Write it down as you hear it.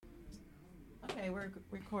Okay, we're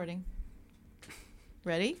recording.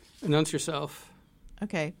 Ready? Announce yourself.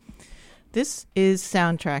 Okay. This is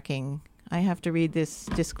Soundtracking. I have to read this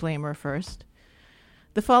disclaimer first.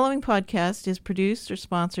 The following podcast is produced or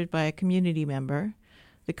sponsored by a community member.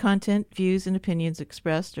 The content, views, and opinions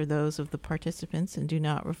expressed are those of the participants and do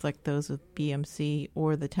not reflect those of BMC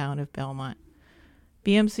or the town of Belmont.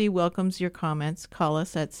 BMC welcomes your comments. Call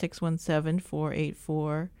us at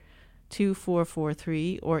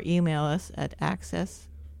 617-484-2443 or email us at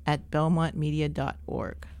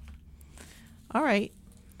access@belmontmedia.org. All right.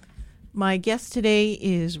 My guest today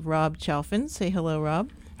is Rob Chalfin. Say hello,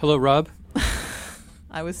 Rob. Hello, Rob.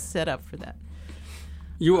 I was set up for that.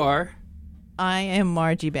 You are. I am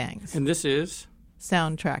Margie Bangs. And this is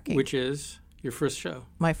Soundtracking. Which is your first show.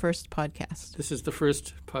 My first podcast. This is the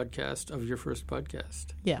first podcast of your first podcast.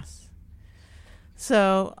 Yes.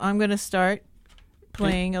 So I'm going to start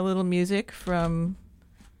playing a little music from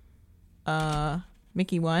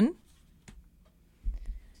Mickey One.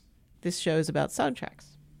 This show is about soundtracks.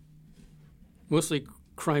 Mostly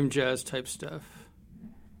crime jazz type stuff.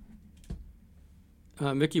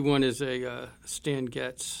 Mickey One is a Stan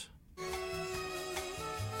Getz.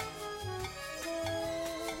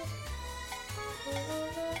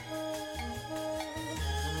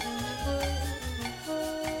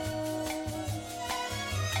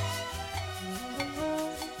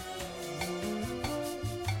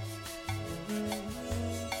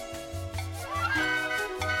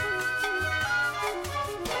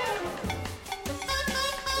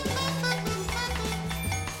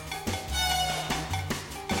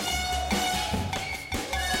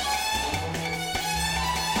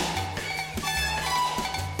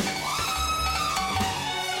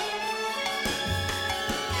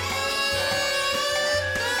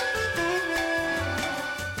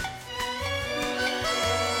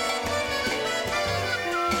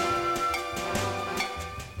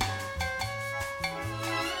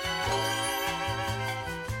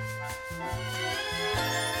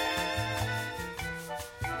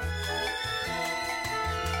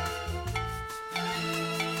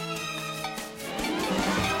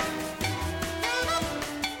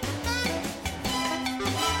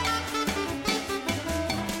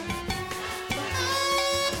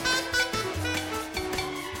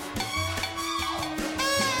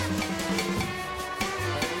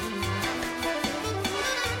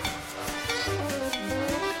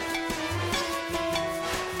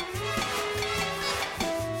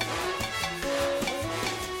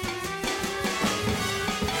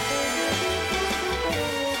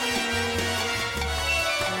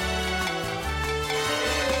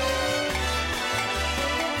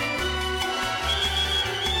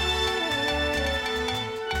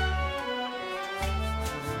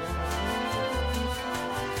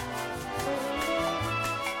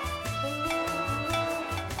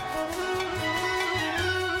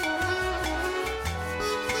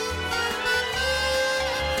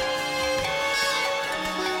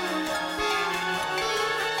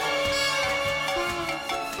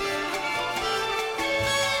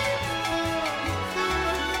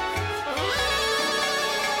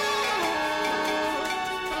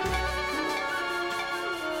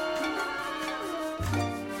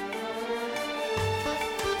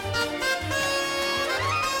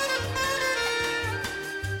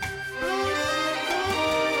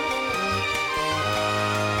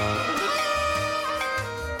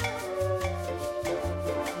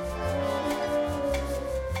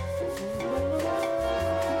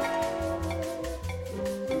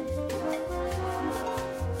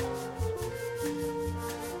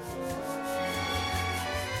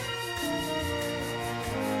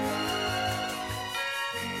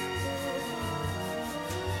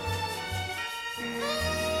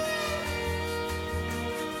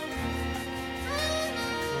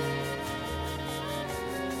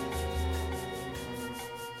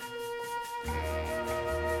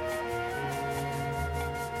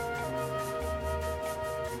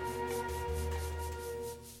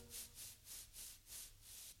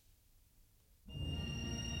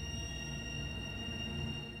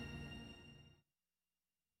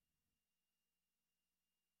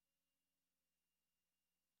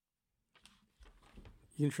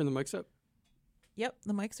 You can turn the mics up? Yep,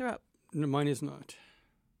 the mics are up. No, mine is not.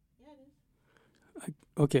 Yeah, it is.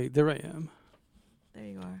 Okay, there I am. There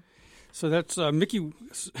you are. So that's Mickey.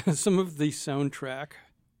 Some of the soundtrack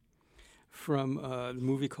from the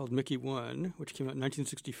movie called Mickey One, which came out in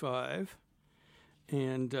 1965,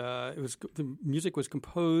 and the music was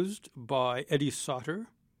composed by Eddie Sauter,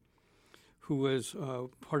 who was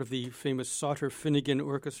part of the famous Sauter-Finnegan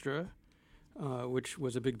Orchestra, which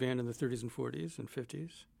was a big band in the 30s and 40s and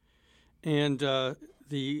 50s. And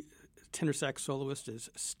the tenor sax soloist is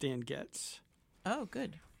Stan Getz. Oh,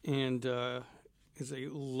 good. And is a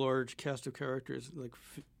large cast of characters, like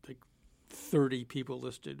 30 people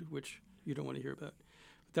listed, which you don't want to hear about.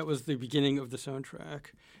 That was the beginning of the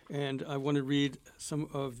soundtrack. And I want to read some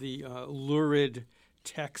of the lurid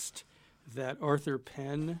text that Arthur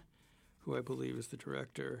Penn, who I believe is the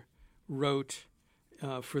director, wrote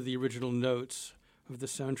for the original notes of the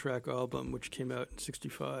soundtrack album, which came out in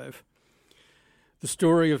 '65. The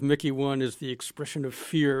story of Mickey 1 is the expression of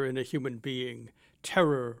fear in a human being,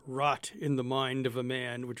 terror wrought in the mind of a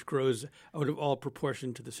man which grows out of all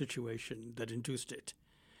proportion to the situation that induced it.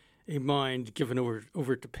 A mind given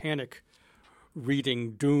over to panic,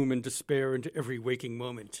 reading doom and despair into every waking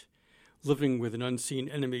moment, living with an unseen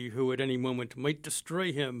enemy who at any moment might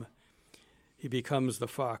destroy him. He becomes the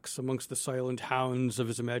fox amongst the silent hounds of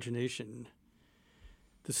his imagination.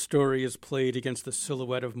 The story is played against the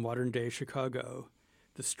silhouette of modern-day Chicago,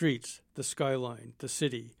 the streets, the skyline, the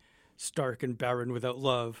city, stark and barren without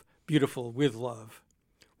love, beautiful with love.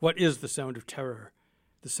 What is the sound of terror?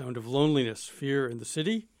 The sound of loneliness, fear in the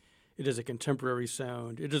city? It is a contemporary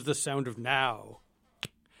sound. It is the sound of now.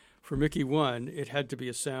 For Mickey 1, it had to be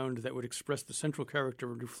a sound that would express the central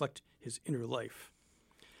character and reflect his inner life.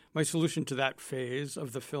 My solution to that phase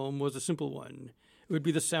of the film was a simple one. It would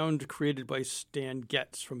be the sound created by Stan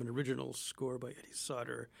Getz from an original score by Eddie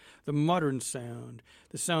Sauter, the modern sound,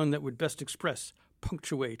 the sound that would best express,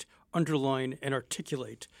 punctuate, underline, and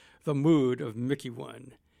articulate the mood of Mickey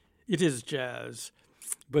 1. It is jazz,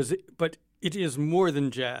 but it is more than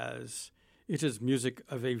jazz. It is music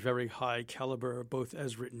of a very high caliber, both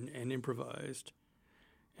as written and improvised.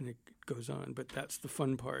 And it goes on, but that's the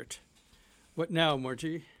fun part. What now,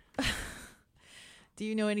 Margie? Do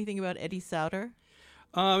you know anything about Eddie Sauter?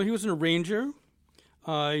 He was an arranger.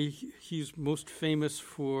 He's most famous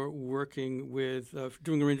for working with,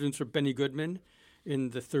 doing arrangements for Benny Goodman in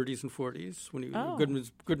the 30s and 40s when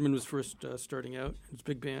Goodman was first starting out, his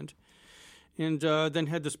big band. And then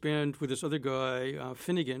had this band with this other guy,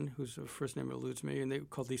 Finnegan, whose first name eludes me, and they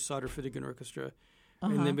called the Sauter-Finnegan Orchestra.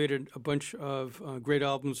 Uh-huh. And they made a bunch of great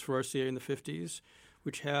albums for RCA in the 50s,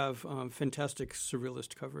 which have fantastic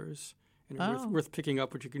surrealist covers. And worth picking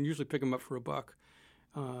up, which you can usually pick them up for $1.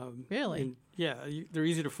 Really? And they're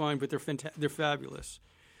easy to find, but they're fabulous.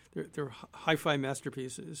 They're hi-fi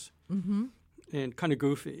masterpieces, mm-hmm. and kind of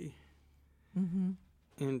goofy. Mm-hmm.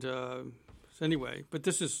 And so anyway, but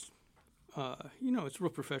this is, it's real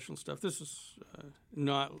professional stuff. This is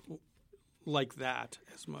not like that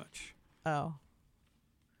as much. Oh.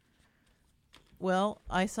 Well,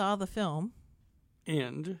 I saw the film.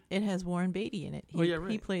 And? It has Warren Beatty in it.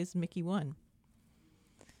 He plays Mickey 1.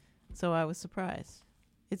 So I was surprised.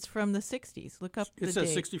 It's from the 60s. Look up the date. It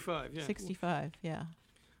says 65, yeah. 65, yeah.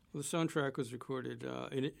 Well, the soundtrack was recorded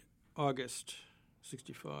in August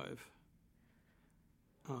 65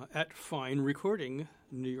 at Fine Recording,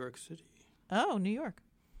 New York City. Oh, New York.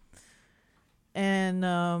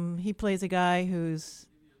 And he plays a guy who's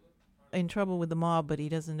in trouble with the mob, but he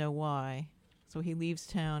doesn't know why. So he leaves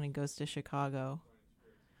town and goes to Chicago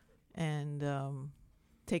and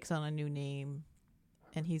takes on a new name.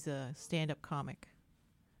 And he's a stand-up comic.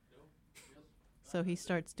 So he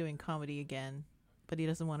starts doing comedy again, but he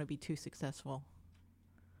doesn't want to be too successful.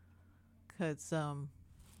 Because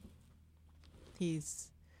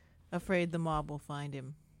he's afraid the mob will find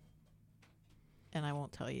him. And I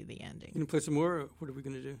won't tell you the ending. You going to play some more, or what are we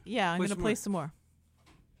going to do? Yeah, I'm going to play some more.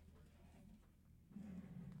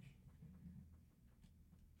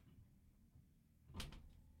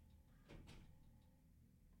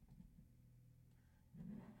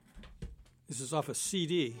 This is off a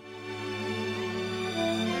CD.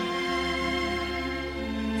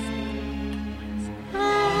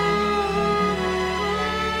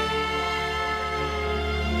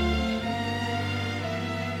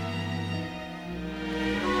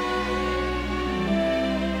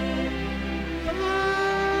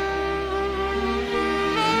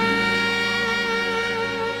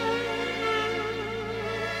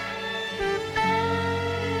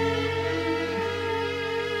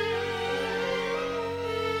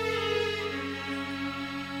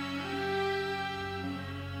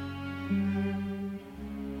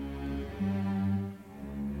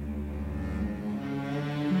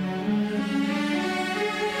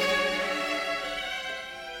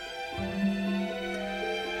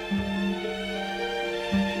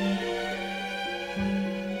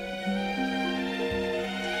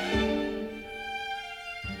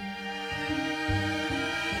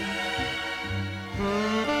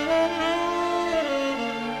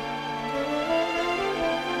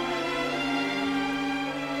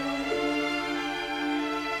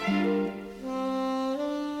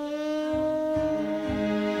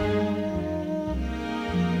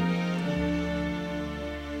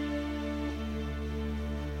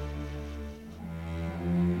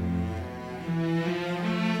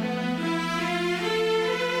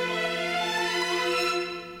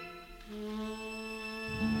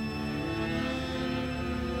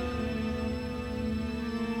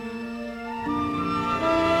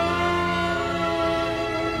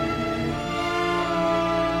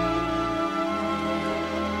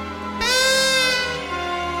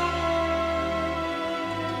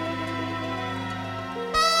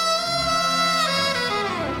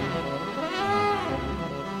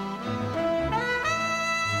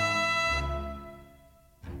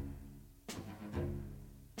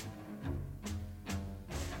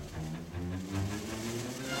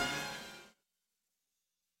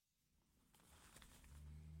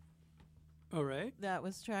 All right. That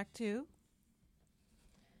was track 2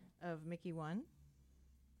 of Mickey 1.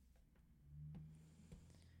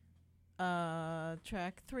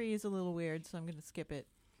 Track 3 is a little weird, so I'm going to skip it.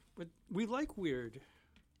 But we like weird.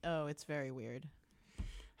 Oh, it's very weird.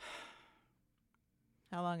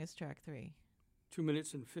 How long is track 3? 2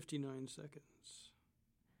 minutes and 59 seconds.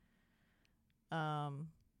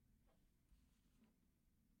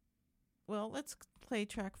 Well, let's play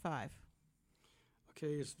track 5.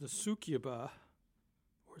 Okay, it's the Succuba,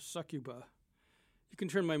 or Succuba. You can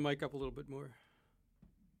turn my mic up a little bit more.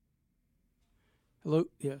 Hello?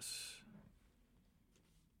 Yes.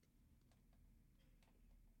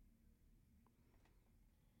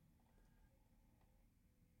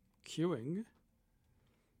 Queuing.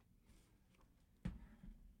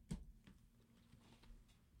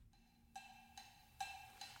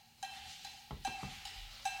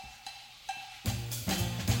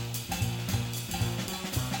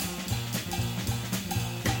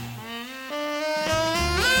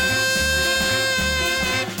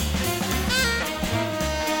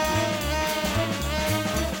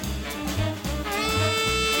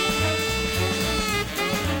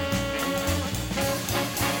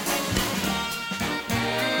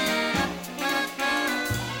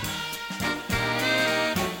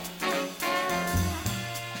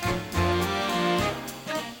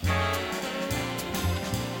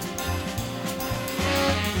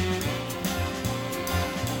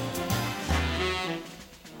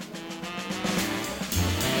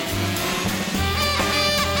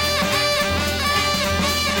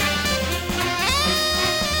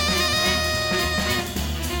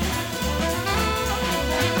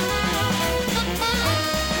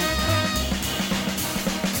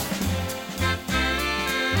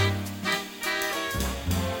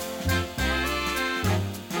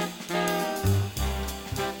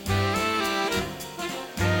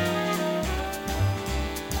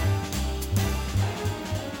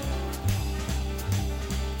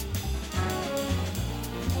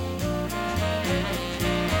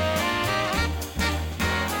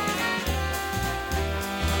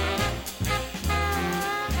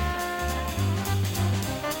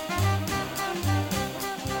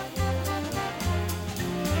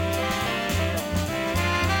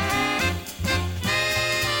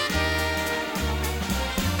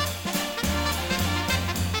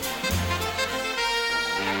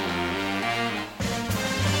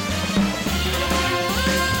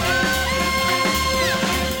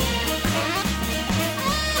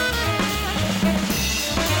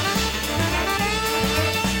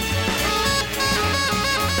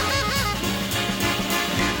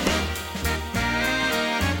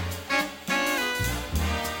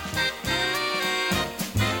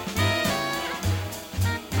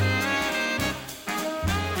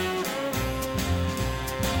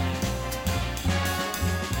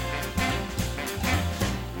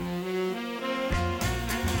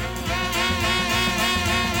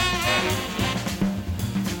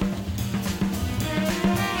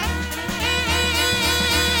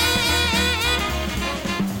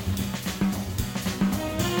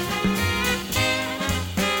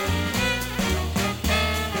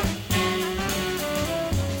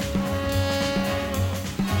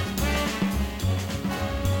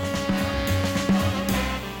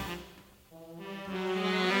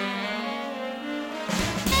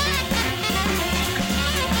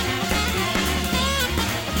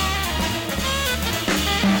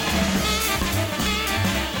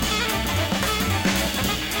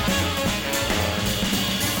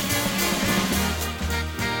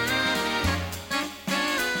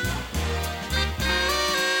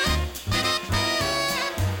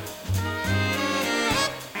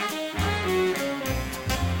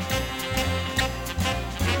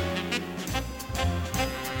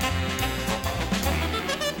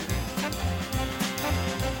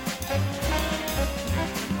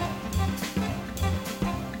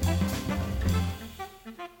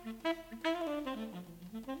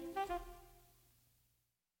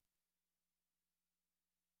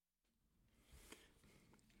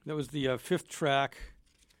 That was the fifth track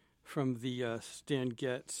from the Stan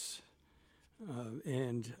Getz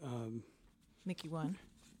and Mickey 1.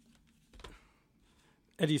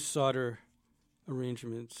 Eddie Sauter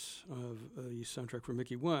arrangements of the soundtrack for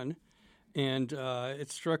Mickey 1. And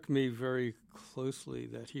it struck me very closely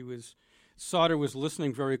that Sauter was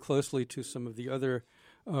listening very closely to some of the other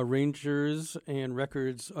arrangers and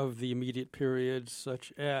records of the immediate period,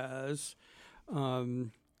 such as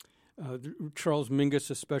Charles Mingus,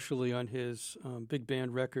 especially on his big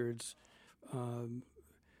band records,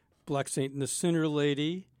 Black Saint and the Sinner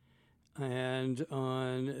Lady, and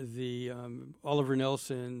on the Oliver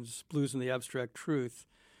Nelson's Blues and the Abstract Truth,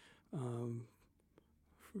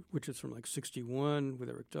 which is from like '61 with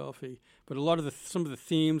Eric Dolphy. But a lot of some of the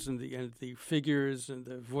themes and the figures and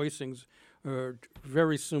the voicings are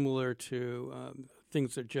very similar to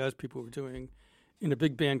things that jazz people were doing in a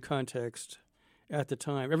big band context at the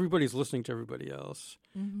time. Everybody's listening to everybody else,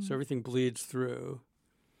 so everything bleeds through.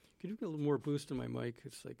 Could you get a little more boost in my mic?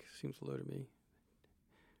 It's like seems low to me.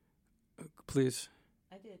 Please.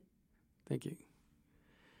 I did. Thank you.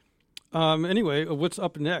 Anyway, what's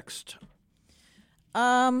up next?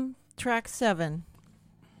 Track 7.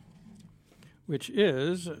 Which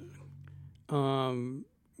is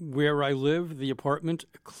Where I Live, The Apartment,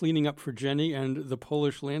 Cleaning Up for Jenny, and The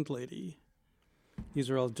Polish Landlady.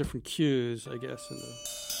 These are all different cues, I guess, in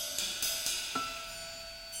the...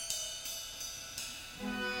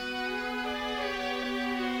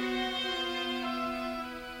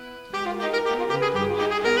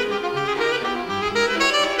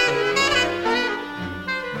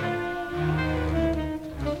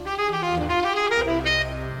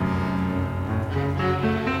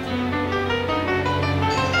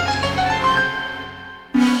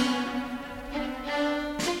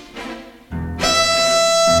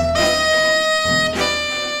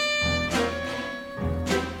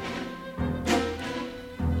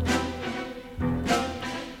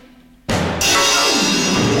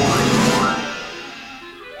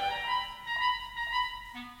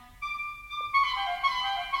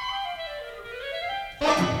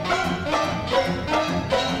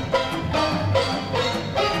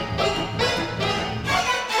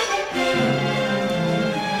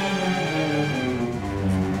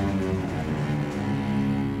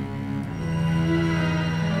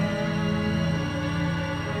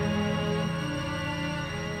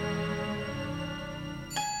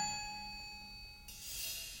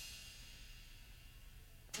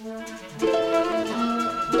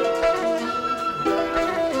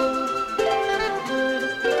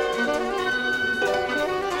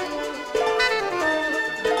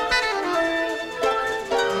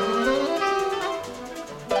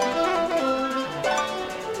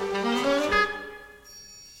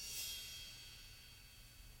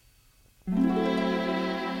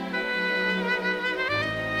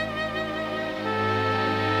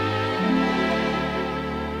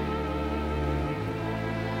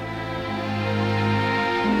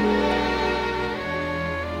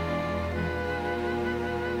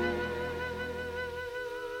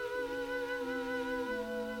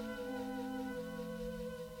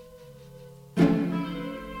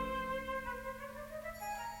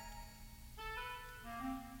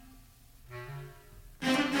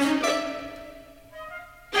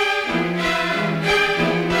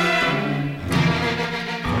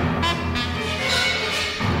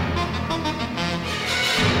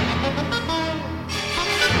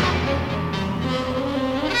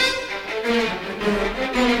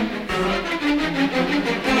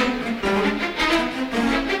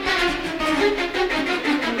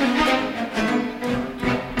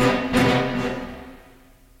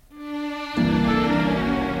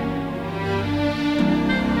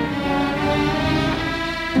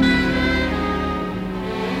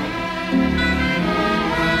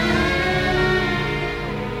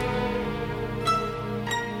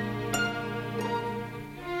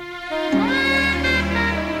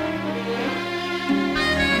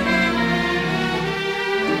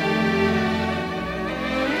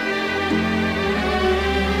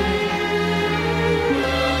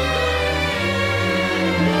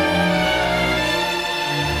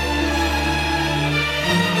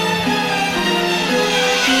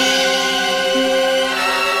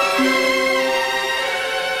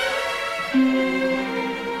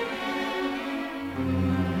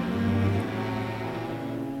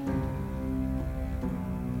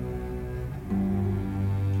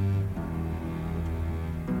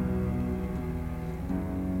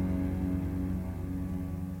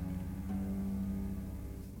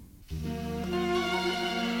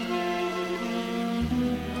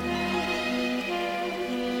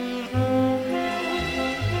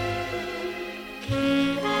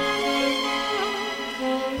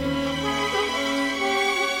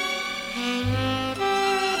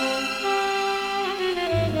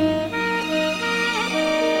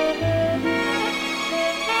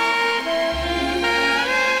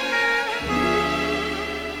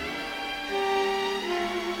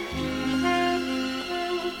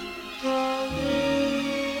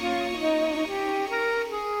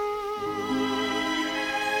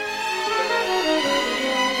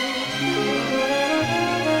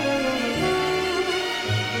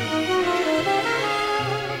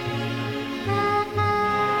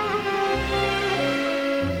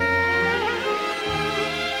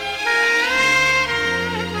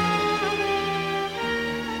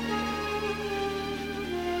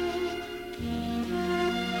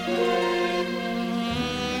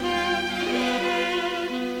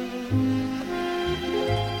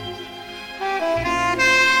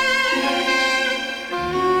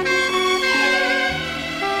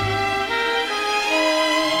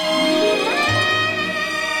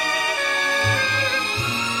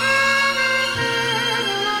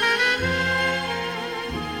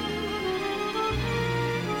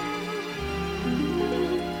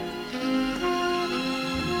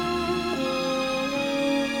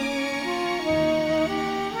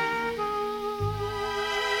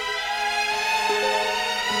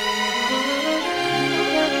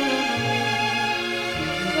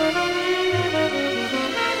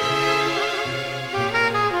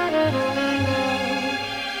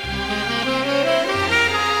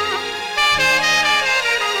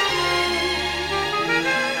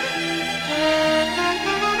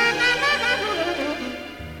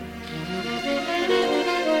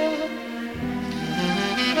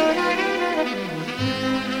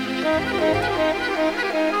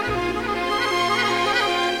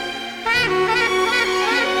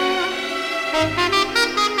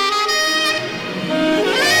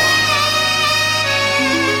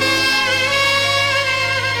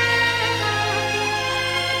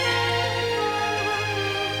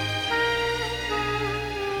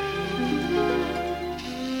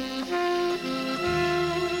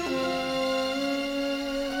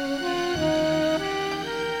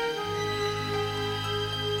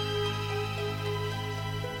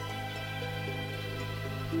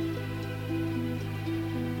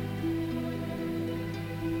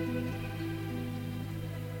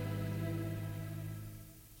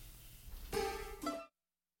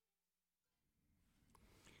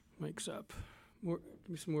 mics up. Give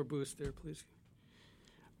me some more boost there, please.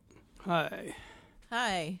 Hi.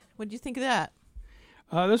 Hi. What did you think of that?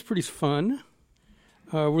 That's pretty fun.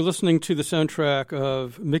 We're listening to the soundtrack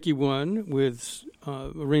of Mickey 1 with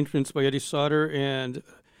arrangements by Eddie Sauter and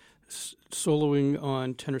soloing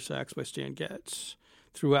on tenor sax by Stan Getz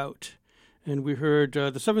throughout. And we heard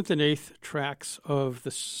the 7th and 8th tracks of the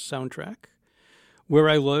soundtrack. Where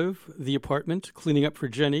I Live, The Apartment, Cleaning Up for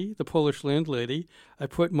Jenny, The Polish Landlady, I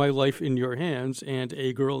Put My Life in Your Hands, and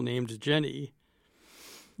A Girl Named Jenny.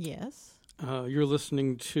 Yes. You're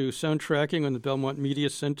listening to Soundtracking on the Belmont Media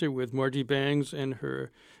Center with Margie Bangs and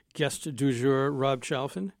her guest du jour, Rob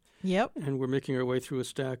Chalfin. Yep. And we're making our way through a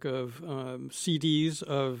stack of CDs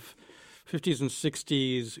of 50s and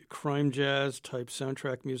 60s crime jazz type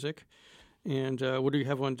soundtrack music. And what do you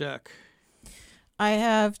have on deck? I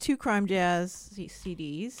have 2 crime jazz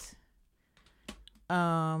CDs.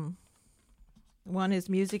 One is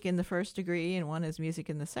music in the first degree and one is music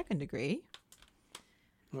in the second degree.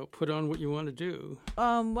 Well, put on what you want to do.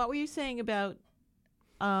 What were you saying about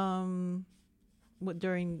what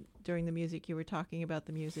during the music? You were talking about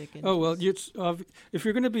the music. And if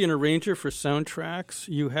you're going to be an arranger for soundtracks,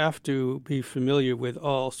 you have to be familiar with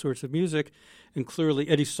all sorts of music. And clearly,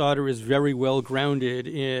 Eddie Sauter is very well grounded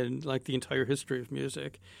in like the entire history of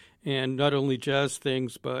music, and not only jazz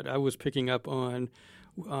things, but I was picking up on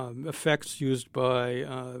effects used by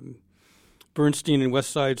Bernstein in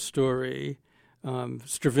West Side Story,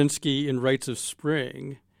 Stravinsky in Rites of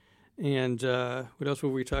Spring, and what else were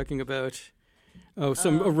we talking about? Oh,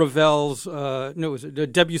 some Ravel's was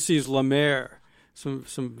it Debussy's La Mer?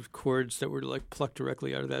 Some chords that were like plucked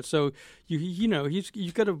directly out of that. So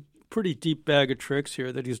you've got a pretty deep bag of tricks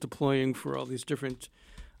here that he's deploying for all these different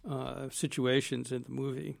situations in the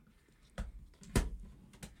movie.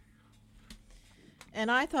 And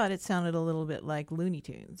I thought it sounded a little bit like Looney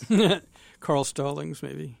Tunes. Carl Stallings,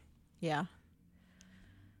 maybe. Yeah.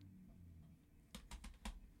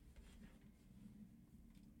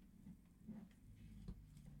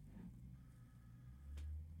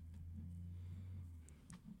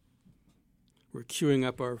 We're queuing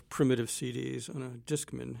up our primitive CDs on a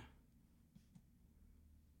Discman.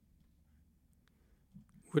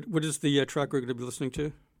 What is the track we're going to be listening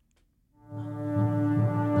to?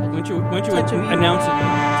 Why don't you announce it?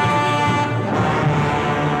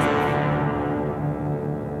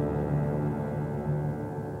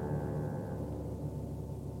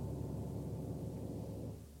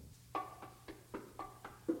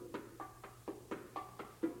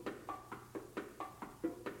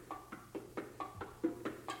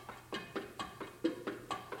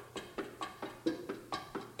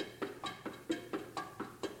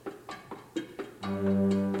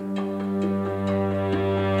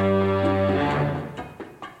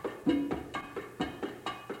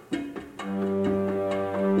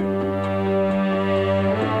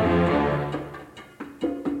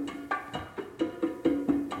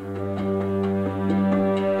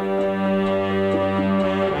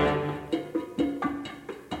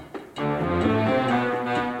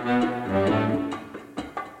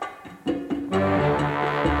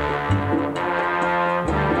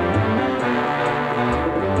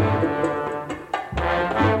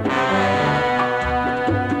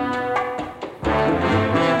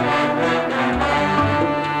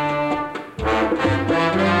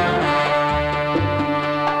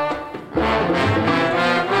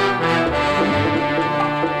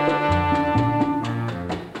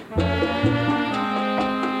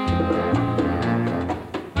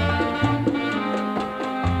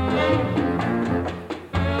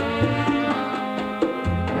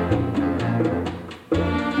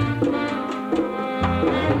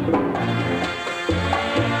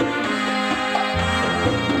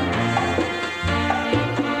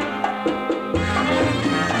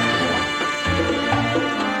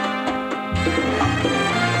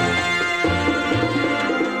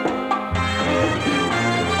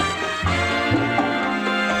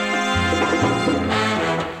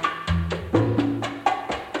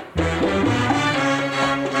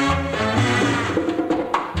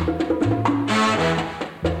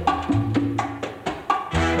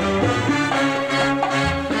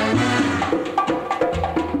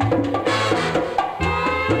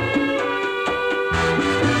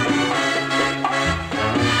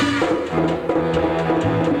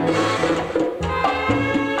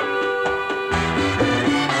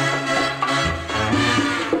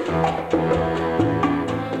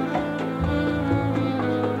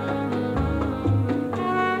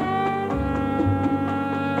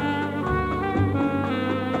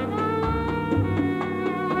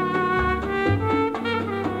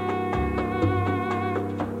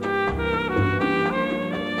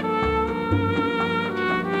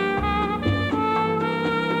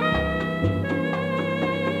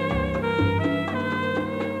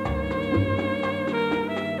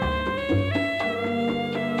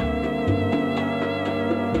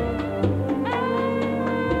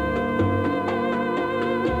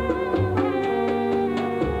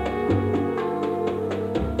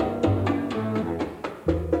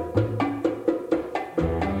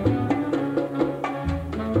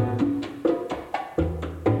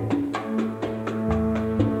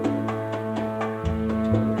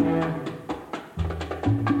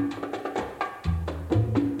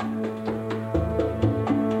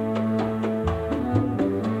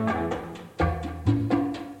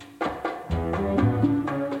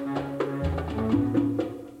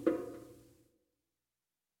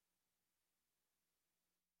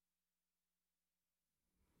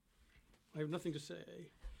 have nothing to say.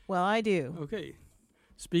 Well, I do. Okay.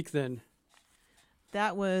 Speak then.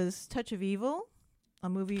 That was Touch of Evil, a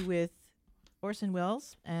movie with Orson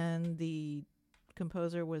Welles, and the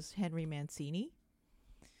composer was Henry Mancini.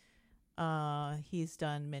 He's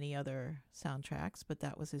done many other soundtracks, but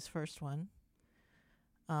that was his first one.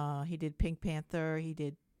 He did Pink Panther, he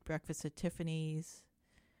did Breakfast at Tiffany's,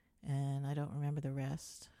 and I don't remember the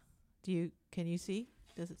rest. Can you see?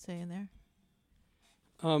 Does it say in there?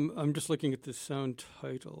 I'm just looking at the song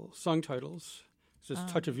titles. It says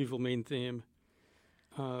Touch of Evil main theme.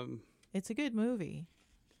 It's a good movie.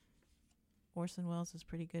 Orson Welles is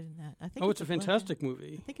pretty good in that. I think. Oh, it's a fantastic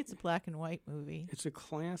movie. I think it's a black and white movie. It's a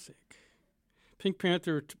classic. Pink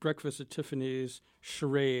Panther, Breakfast at Tiffany's,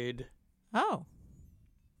 Charade. Oh.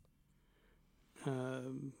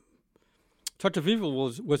 Touch of Evil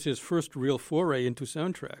was his first real foray into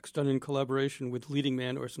soundtracks, done in collaboration with leading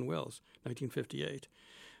man Orson Welles, 1958.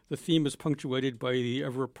 The theme is punctuated by the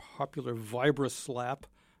ever-popular vibra slap,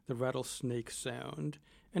 the rattlesnake sound,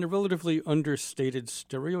 and a relatively understated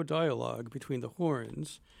stereo dialogue between the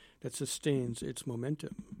horns that sustains its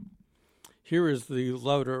momentum. Here is the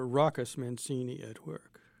louder, raucous Mancini at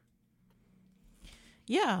work.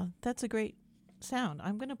 Yeah, that's a great sound.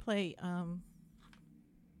 I'm going to play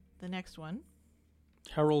the next one.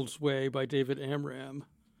 Harold's Way by David Amram.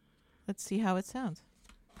 Let's see how it sounds.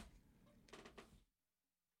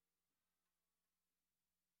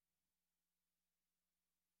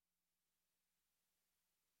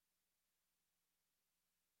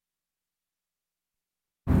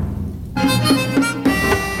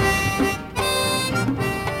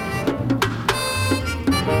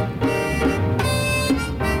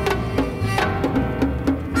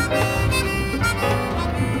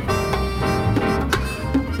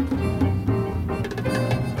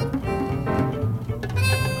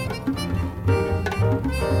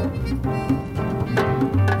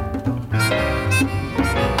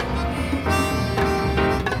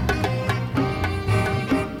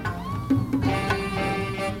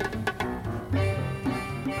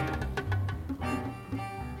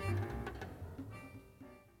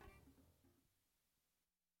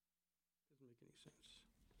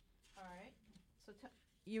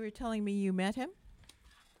 You were telling me you met him?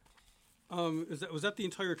 Was that the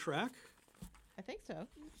entire track? I think so.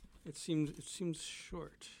 It seems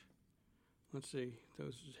short. Let's see. That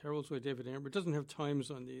was Harold's Way, David Amber. It doesn't have times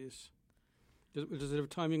on these. Does it have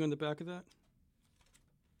timing on the back of that?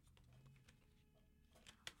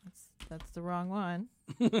 That's the wrong one.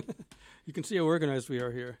 You can see how organized we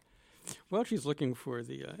are here. Well, she's looking for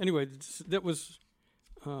the... anyway, that was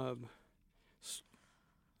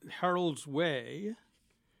Harold's Way.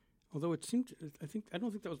 Although it seemed... I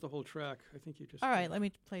don't think that was the whole track. I think you just... All right, let me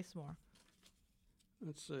play some more.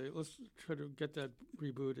 Let's see. Let's try to get that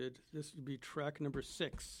rebooted. This would be track number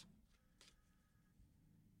 6.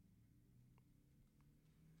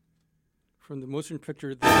 From the motion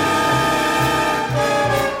picture...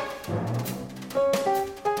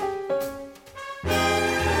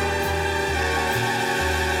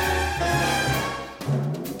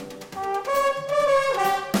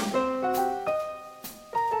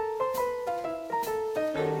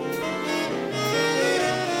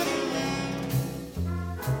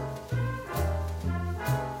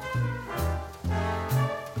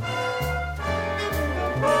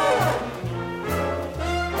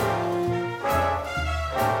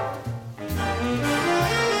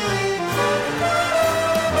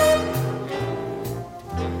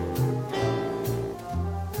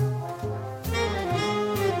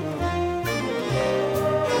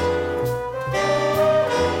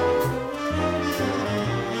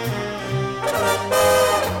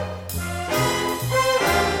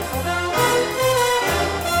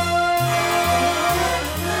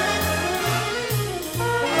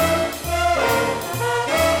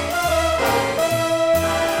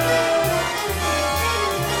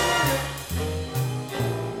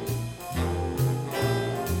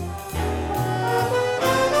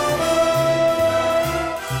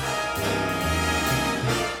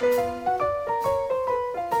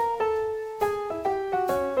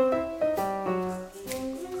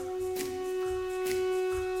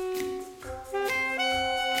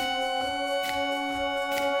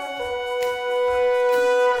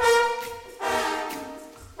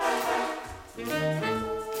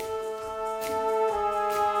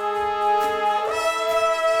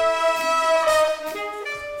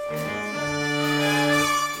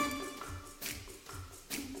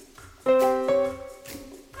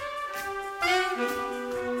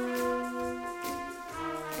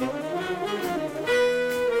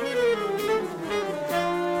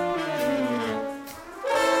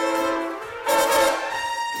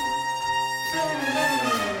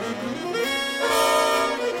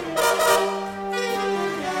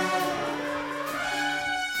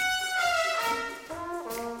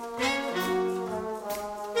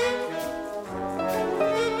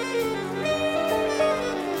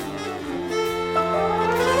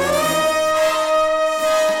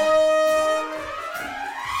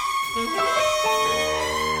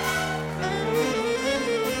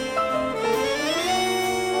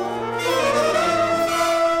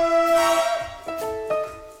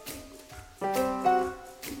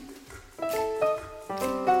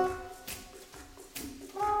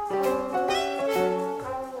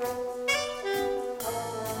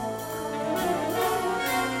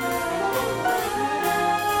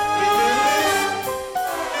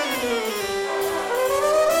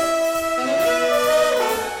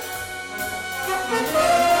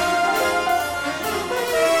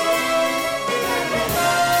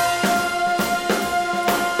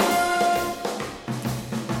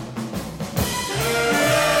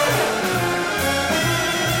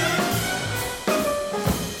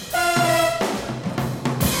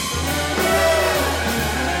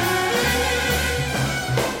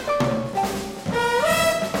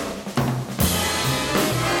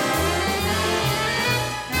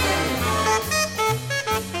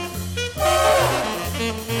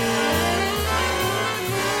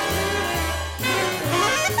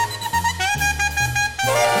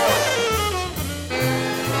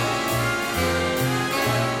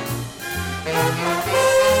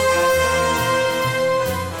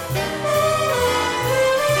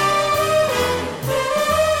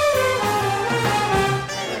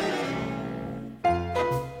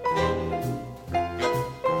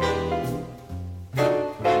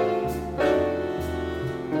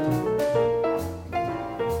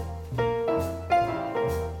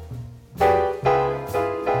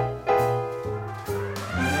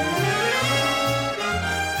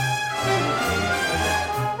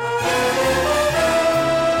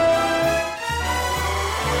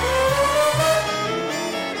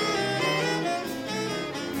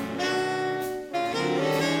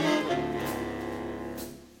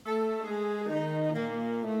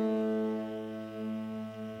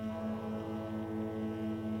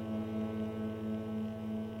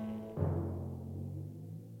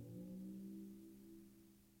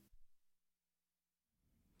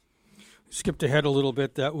 skipped ahead a little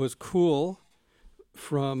bit. That was Cool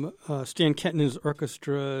from Stan Kenton's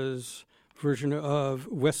orchestra's version of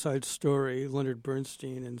West Side Story, Leonard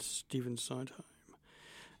Bernstein and Stephen Sondheim.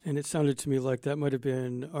 And it sounded to me like that might have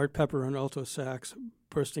been Art Pepper on alto sax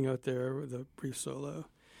bursting out there with a brief solo.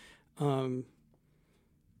 Are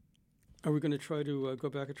we going to try to go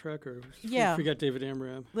back a track, or forget David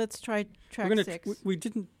Amram? Let's try track 6. We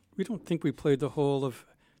don't think we played the whole of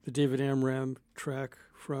the David Amram track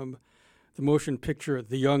from the motion picture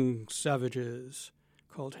The Young Savages,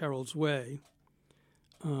 called Harold's Way.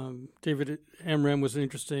 David Amram was an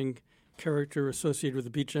interesting character associated with the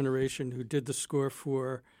Beat Generation, who did the score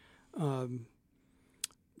for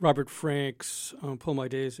Robert Frank's Pull My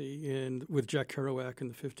Daisy with Jack Kerouac in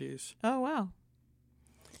the 50s. Oh, wow.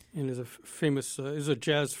 And is a famous, is a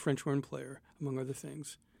jazz French horn player, among other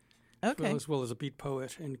things. Okay. As well as a beat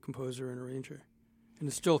poet and composer and arranger. And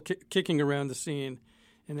is still kicking around the scene,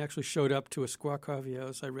 and actually showed up to a Squaw Coffee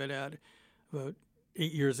House I read at about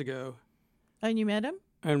 8 years ago. And you met him?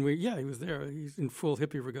 And he was there. He's in full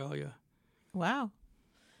hippie regalia. Wow.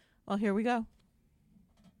 Well, here we go.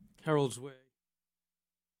 Harold's Way.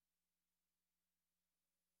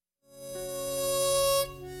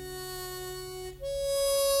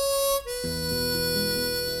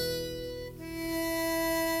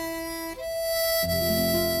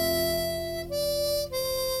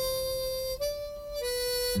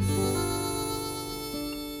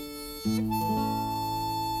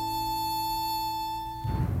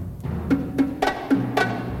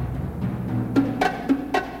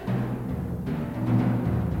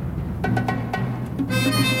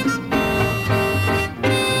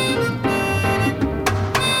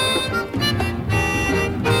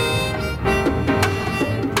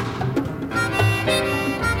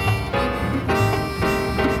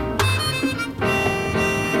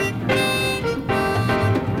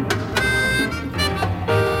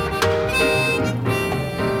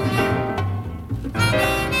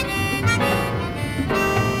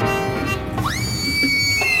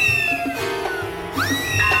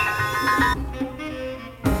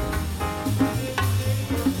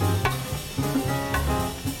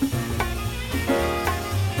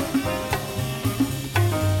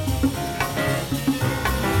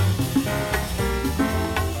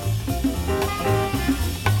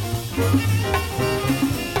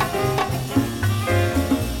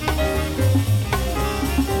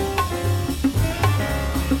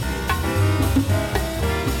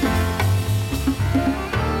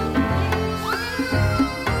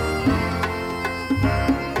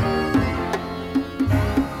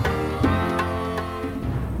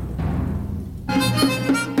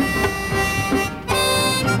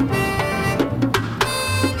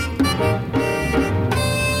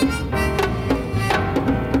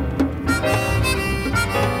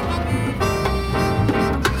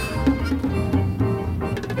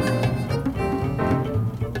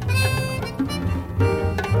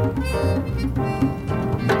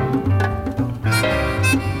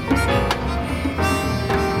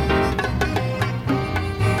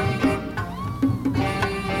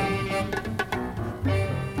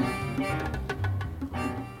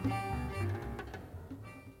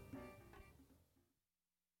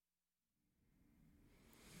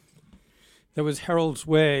 That was Harold's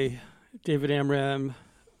Way, David Amram,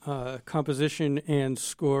 composition and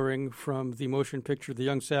scoring from the motion picture The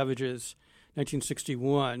Young Savages,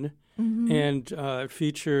 1961, and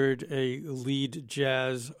featured a lead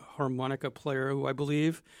jazz harmonica player who I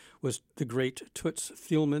believe was the great Toots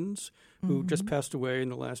Thielmans, who just passed away in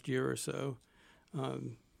the last year or so.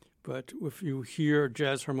 But if you hear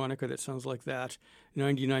jazz harmonica that sounds like that,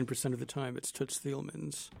 99% of the time it's Toots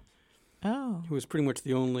Thielmans, who was pretty much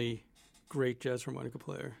the only great jazz harmonica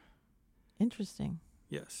player. Interesting.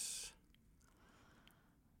 Yes.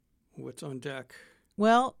 What's on deck?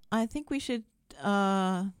 Well, I think we should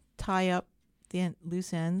tie up the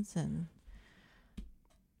loose ends and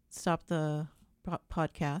stop the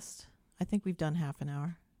podcast. I think we've done half an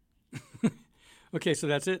hour. Okay, so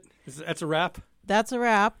that's it? That's a wrap? That's a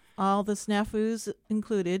wrap. All the snafus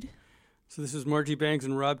included. So this is Margie Bangs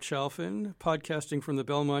and Rob Chalfin, podcasting from the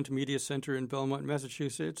Belmont Media Center in Belmont,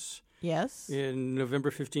 Massachusetts. Yes. In November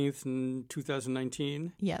 15th in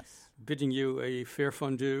 2019. Yes. Bidding you a fair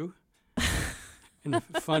fondue and a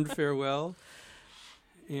fond farewell.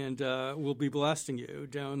 And we'll be blasting you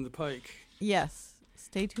down the pike. Yes.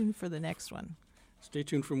 Stay tuned for the next one. Stay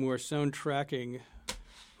tuned for more sound tracking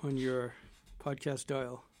on your podcast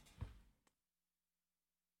dial.